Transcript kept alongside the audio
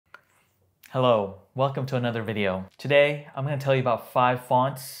Hello, welcome to another video. Today, I'm going to tell you about 5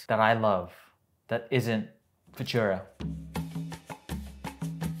 fonts that I love that isn't Futura.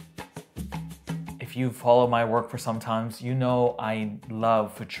 If you've followed my work for some time, you know I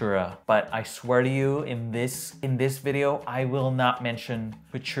love Futura, but I swear to you, in this video, I will not mention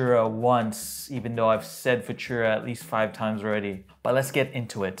Futura once, even though I've said Futura at least 5 times already. But let's get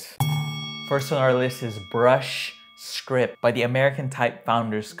into it. First on our list is Brush Script by the American Type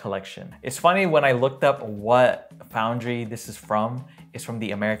Founders Collection. It's funny, when I looked up what foundry this is from, it's from the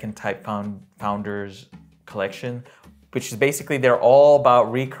American Type Founders Collection, which is basically, they're all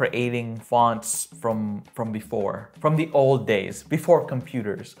about recreating fonts from before, from the old days, before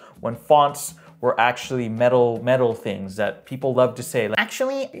computers, when fonts were actually metal things that people love to say, like,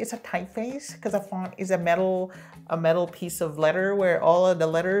 actually it's a typeface because a font is a metal piece of letter where all of the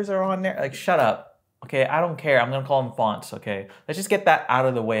letters are on there. Like, shut up. Okay, I don't care. I'm gonna call them fonts, okay? Let's just get that out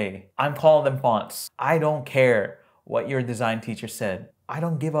of the way. I'm calling them fonts. I don't care what your design teacher said. I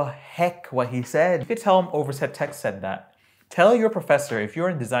don't give a heck what he said. You could tell him Overset Text said that. Tell your professor, if you're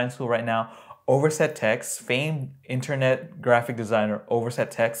in design school right now, Overset Text, famed internet graphic designer Overset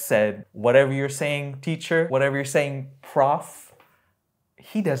Text said, whatever you're saying, teacher, whatever you're saying, prof,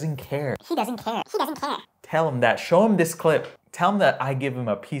 he doesn't care. He doesn't care. He doesn't care. Tell him that. Show him this clip. Tell him that I give him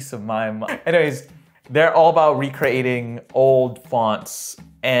a piece of my mind. Anyways, they're all about recreating old fonts,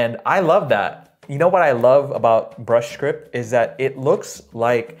 and I love that. You know what I love about Brush Script is that it looks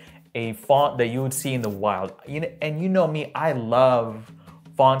like a font that you would see in the wild. And you know me, I love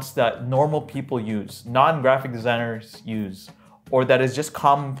fonts that normal people use, non-graphic designers use, or that is just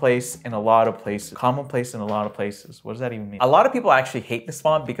commonplace in a lot of places. Commonplace in a lot of places. What does that even mean? A lot of people actually hate this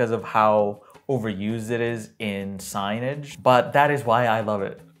font because of how overused it is in signage, but that is why I love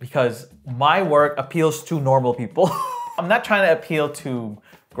it, because my work appeals to normal people. I'm not trying to appeal to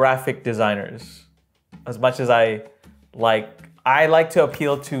graphic designers as much as I like to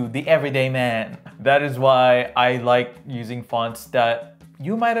appeal to the everyday man. That is why I like using fonts that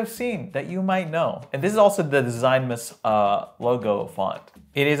you might have seen, that you might know. And this is also the designmas logo font.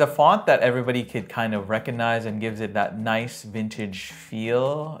 It is a font that everybody could kind of recognize and gives it that nice vintage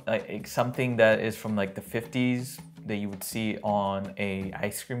feel, like something that is from like the 50s that you would see on a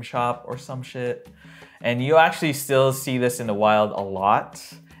ice cream shop or some shit. And you actually still see this in the wild a lot,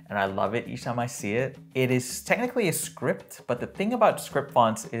 and I love it each time I see it. It is technically a script, but the thing about script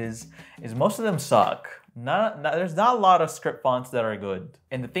fonts is most of them suck. There's not a lot of script fonts that are good.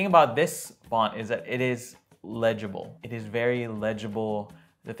 And the thing about this font is that it is legible. It is very legible.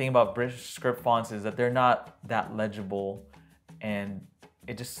 The thing about British script fonts is that they're not that legible, and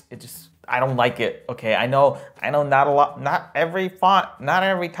it just I don't like it. Okay, I know not every font, not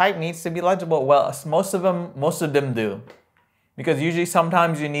every type needs to be legible. Well, most of them do. Because usually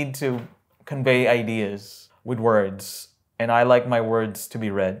sometimes you need to convey ideas with words, and I like my words to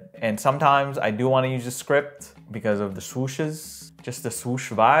be read. And sometimes I do want to use a script because of the swooshes, just the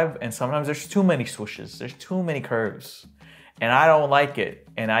swoosh vibe, and sometimes there's too many swooshes, there's too many curves, and I don't like it,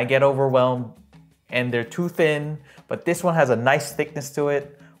 and I get overwhelmed, and they're too thin. But this one has a nice thickness to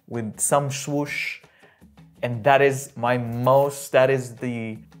it with some swoosh, and that is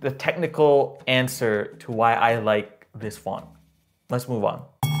the technical answer to why I like this font. Let's move on.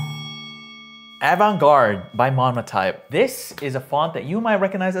 Avant-Garde by Monotype. This is a font that you might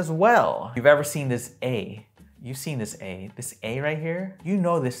recognize as well. If you've ever seen this A, you've seen this A right here. You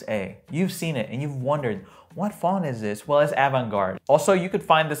know this A. You've seen it and you've wondered, what font is this? Well, it's Avant-Garde. Also, you could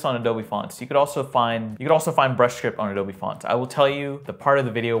find this on Adobe Fonts. You could also find Brush Script on Adobe Fonts. I will tell you the part of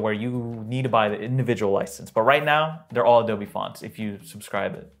the video where you need to buy the individual license. But right now, they're all Adobe Fonts if you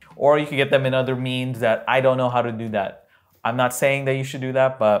subscribe it. Or you could get them in other means that I don't know how to do that. I'm not saying that you should do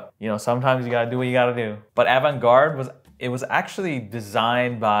that, but you know, sometimes you gotta do what you gotta do. But Avant-Garde was actually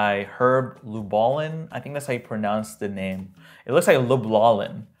designed by Herb Lubalin. I think that's how you pronounce the name. It looks like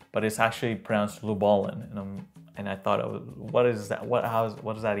Lubalin, but it's actually pronounced Lubalin. And I thought, what is that? What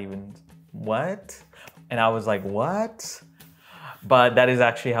does that even, what? And I was like, what? But that is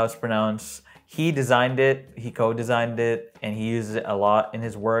actually how it's pronounced. He designed it, he co-designed it, and he uses it a lot in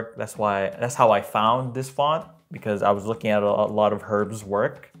his work. That's how I found this font, because I was looking at a lot of Herb's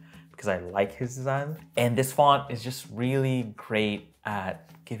work because I like his design. And this font is just really great at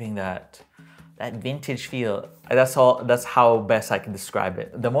giving that vintage feel. That's how best I can describe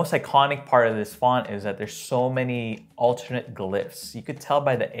it. The most iconic part of this font is that there's so many alternate glyphs. You could tell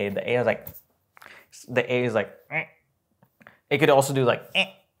by the A. The A is like, eh. It could also do like, eh.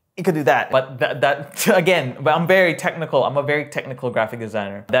 It could do that, but again, but I'm very technical. I'm a very technical graphic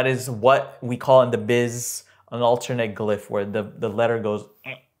designer. That is what we call in the biz an alternate glyph, where the letter goes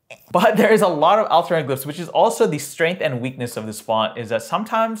But there is a lot of alternate glyphs, which is also the strength and weakness of this font, is that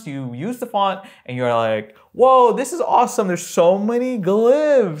sometimes you use the font and you're like, whoa, this is awesome. There's so many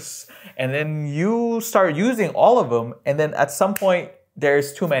glyphs. And then you start using all of them. And then at some point,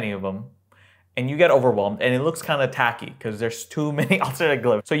 there's too many of them. And you get overwhelmed and it looks kind of tacky because there's too many alternate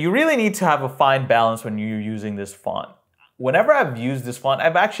glyphs. So you really need to have a fine balance when you're using this font. Whenever I've used this font,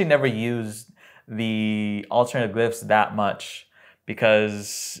 I've actually never used the alternate glyphs that much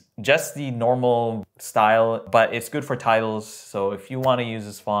because just the normal style, but it's good for titles. So if you want to use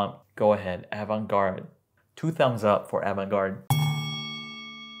this font, go ahead, Avant-Garde. 2 thumbs up for Avant-Garde.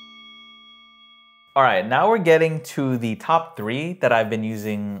 All right, now we're getting to the top 3 that I've been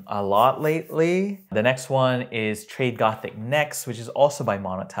using a lot lately. The next one is Trade Gothic Next, which is also by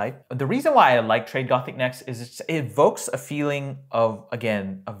Monotype. The reason why I like Trade Gothic Next is it evokes a feeling of,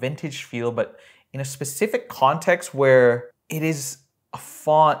 again, a vintage feel, but in a specific context where it is a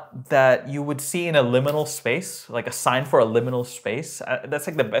font that you would see in a liminal space, like a sign for a liminal space. That's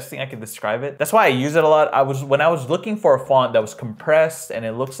like the best thing I could describe it. That's why I use it a lot. When I was looking for a font that was compressed and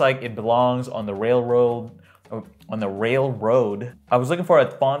it looks like it belongs on the railroad, I was looking for a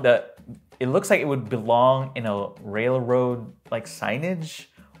font that it looks like it would belong in a railroad like signage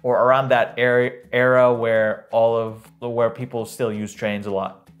or around that era where people still use trains a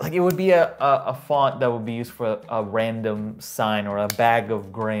lot. Like it would be a font that would be used for a random sign or a bag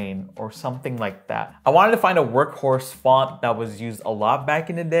of grain or something like that. I wanted to find a workhorse font that was used a lot back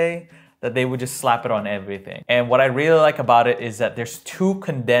in the day, that they would just slap it on everything. And what I really like about it is that there's 2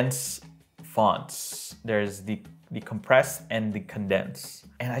 condensed fonts. There's the compressed and the condensed.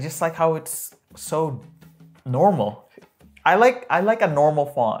 And I just like how it's so normal. I like a normal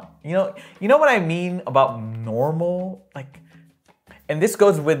font. You know what I mean about normal? And this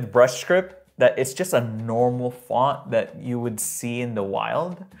goes with brush script, that it's just a normal font that you would see in the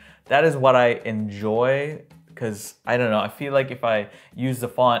wild. That is what I enjoy because, I don't know, I feel like if I use the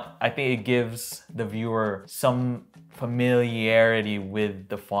font, I think it gives the viewer some familiarity with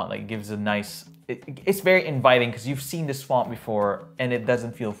the font. Like it gives a nice, it's very inviting because you've seen this font before and it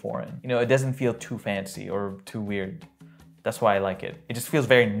doesn't feel foreign. It doesn't feel too fancy or too weird. That's why I like it. It just feels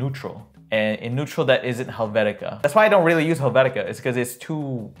very neutral. And in neutral that isn't Helvetica. That's why I don't really use Helvetica. It's because it's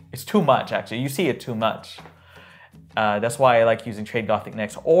too much actually. You see it too much. That's why I like using Trade Gothic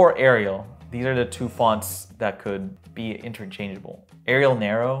Next or Arial. These are the 2 fonts that could be interchangeable. Arial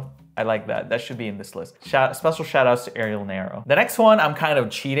Narrow, I like that. That should be in this list. Special shout outs to Arial Narrow. The next one I'm kind of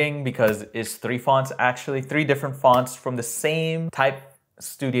cheating because it's 3 fonts actually. 3 different fonts from the same type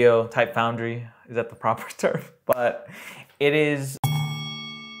studio, type foundry. Is that the proper term? But it is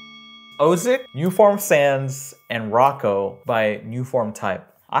Ozic, Newform Sans, and Rocco by Newform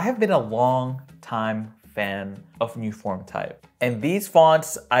Type. I have been a long time fan of Newform Type. And these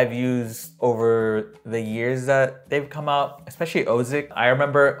fonts I've used over the years that they've come out, especially Ozic. I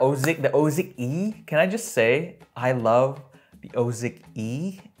remember Ozic, the Ozic E. Can I just say, I love the Ozic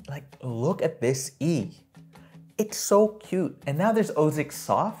E. Like, look at this E. It's so cute. And now there's Ozic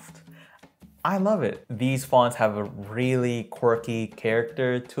Soft. I love it. These fonts have a really quirky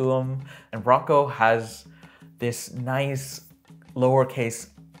character to them. And Rocco has this nice lowercase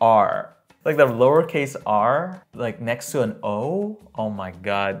r. Like the lowercase r, like next to an O. Oh my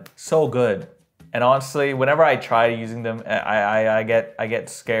God, so good. And honestly, whenever I try using them, I get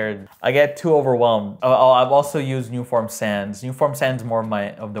scared. I get too overwhelmed. I've also used Newform Sans. Newform Sans is more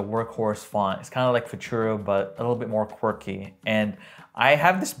of the workhorse font. It's kind of like Futura, but a little bit more quirky. And I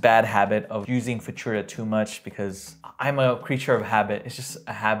have this bad habit of using Futura too much because I'm a creature of habit. It's just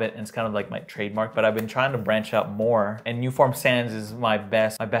a habit and it's kind of like my trademark, but I've been trying to branch out more. And Newform Sans is my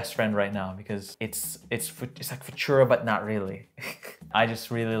best friend right now because it's like Futura, but not really. I just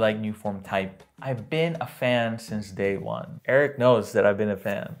really like Newform Type. I've been a fan since day one. Eric knows that I've been a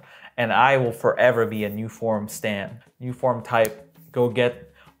fan and I will forever be a Newform stan. Newform Type, go get.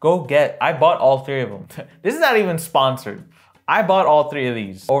 I bought all 3 of them. This is not even sponsored. I bought all 3 of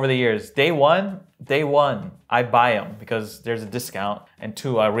these over the years. Day one, I buy them because there's a discount. And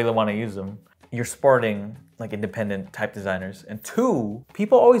 2, I really want to use them. You're supporting like independent type designers. And 2,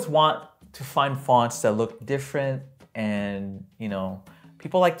 people always want to find fonts that look different and,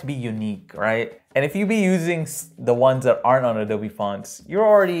 people like to be unique, right? And if you be using the ones that aren't on Adobe fonts, you're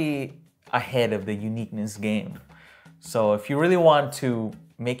already ahead of the uniqueness game. So if you really want to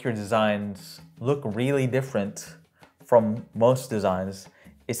make your designs look really different from most designs,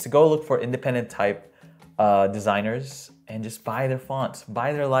 is to go look for independent type designers and just buy their fonts,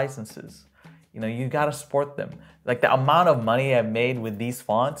 buy their licenses. You gotta support them. Like the amount of money I've made with these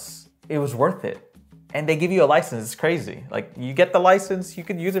fonts, it was worth it. and they give you a license. It's crazy. Like, you get the license, you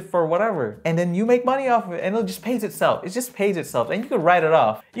can use it for whatever, and then you make money off of it, and it just pays itself. It just pays itself, and you could write it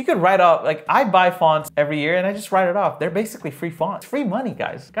off. You could write off, like, I buy fonts every year and I just write it off. They're basically free fonts. Free money,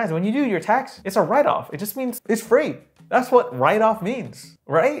 guys. Guys, when you do your tax, it's a write-off. It just means it's free. That's what write-off means,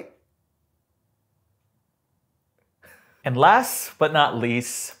 right? And last but not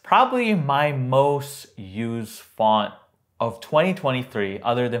least, probably my most used font of 2023,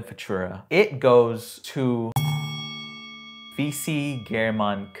 other than Futura, it goes to VC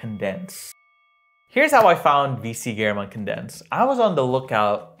Garamond Condense. Here's how I found VC Garamond Condense. I was on the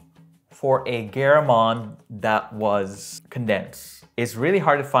lookout for a Garamond that was condensed. It's really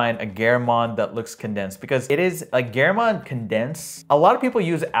hard to find a Garamond that looks condensed because it is like Garamond Condense. A lot of people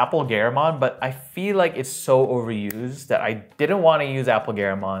use Apple Garamond, but I feel like it's so overused that I didn't want to use Apple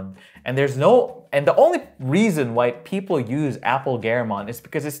Garamond. And the only reason why people use Apple Garamond is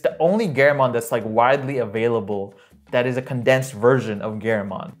because it's the only Garamond that's like widely available that is a condensed version of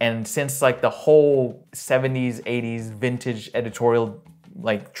Garamond. And since like the whole 70s, 80s vintage editorial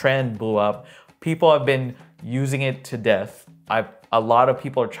like trend blew up, people have been using it to death. A lot of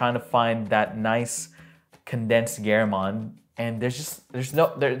people are trying to find that nice condensed Garamond, and there's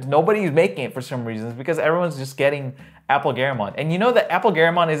nobody who's making it for some reasons because everyone's just getting Apple Garamond. And you know that Apple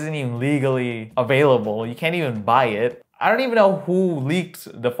Garamond isn't even legally available. You can't even buy it. I don't even know who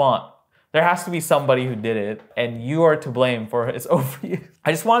leaked the font. There has to be somebody who did it, and you are to blame for its overuse.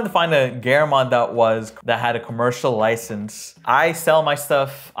 I just wanted to find a Garamond that had a commercial license. I sell my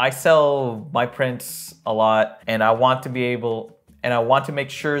stuff, I sell my prints a lot, and I want to make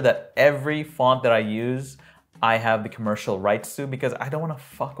sure that every font that I use, I have the commercial rights to, because I don't want to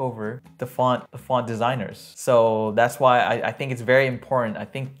fuck over the font designers. So that's why I think it's very important. I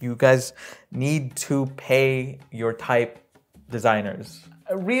think you guys need to pay your type designers.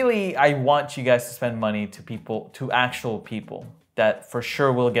 Really, I want you guys to spend money to actual people that for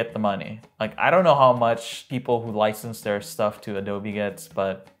sure will get the money. Like, I don't know how much people who license their stuff to Adobe gets,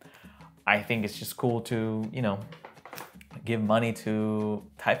 but I think it's just cool to, you know, give money to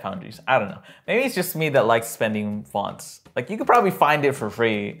type foundries. I don't know. Maybe it's just me that likes spending fonts. Like, you could probably find it for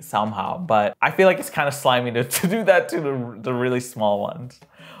free somehow, but I feel like it's kind of slimy to do that to the really small ones.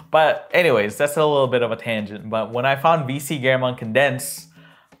 But anyways, that's a little bit of a tangent. But when I found VC Garamond Condense,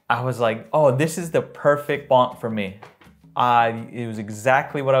 I was like, oh, this is the perfect font for me. It was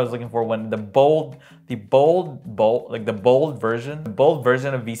exactly what I was looking for. When the bold version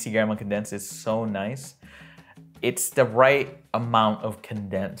of VC Garamond Condense is so nice. It's the right amount of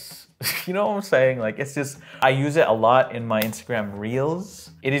condense. You know what I'm saying? Like, it's just, I use it a lot in my Instagram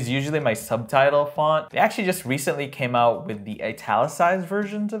Reels. It is usually my subtitle font. They actually just recently came out with the italicized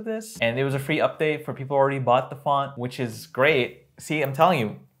versions of this, and it was a free update for people who already bought the font, which is great. See, I'm telling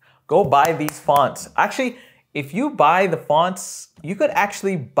you, go buy these fonts. Actually, if you buy the fonts, you could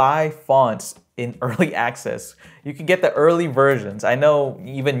actually buy fonts in early access. You could get the early versions. I know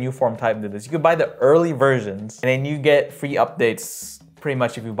even Newform Type did this. You could buy the early versions, and then you get free updates pretty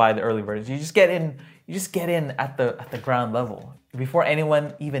much if you buy the early versions. You just get in at the ground level before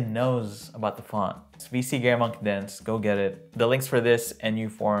anyone even knows about the font. It's VC Garamond Condense. Go get it. The links for this and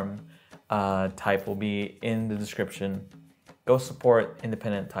Newform Type will be in the description. Go support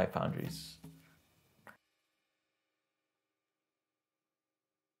independent type foundries.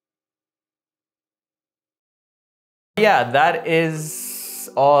 Yeah, that is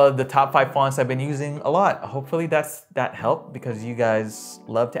all the top 5 fonts I've been using a lot. Hopefully that helped, because you guys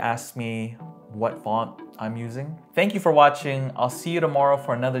love to ask me what font I'm using. Thank you for watching. I'll see you tomorrow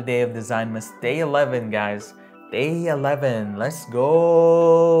for another day of designmas. Day 11, guys. Day 11. Let's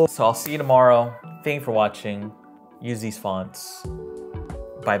go. So I'll see you tomorrow. Thank you for watching. Use these fonts.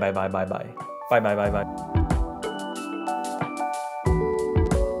 Bye, bye, bye, bye, bye. Bye, bye, bye, bye.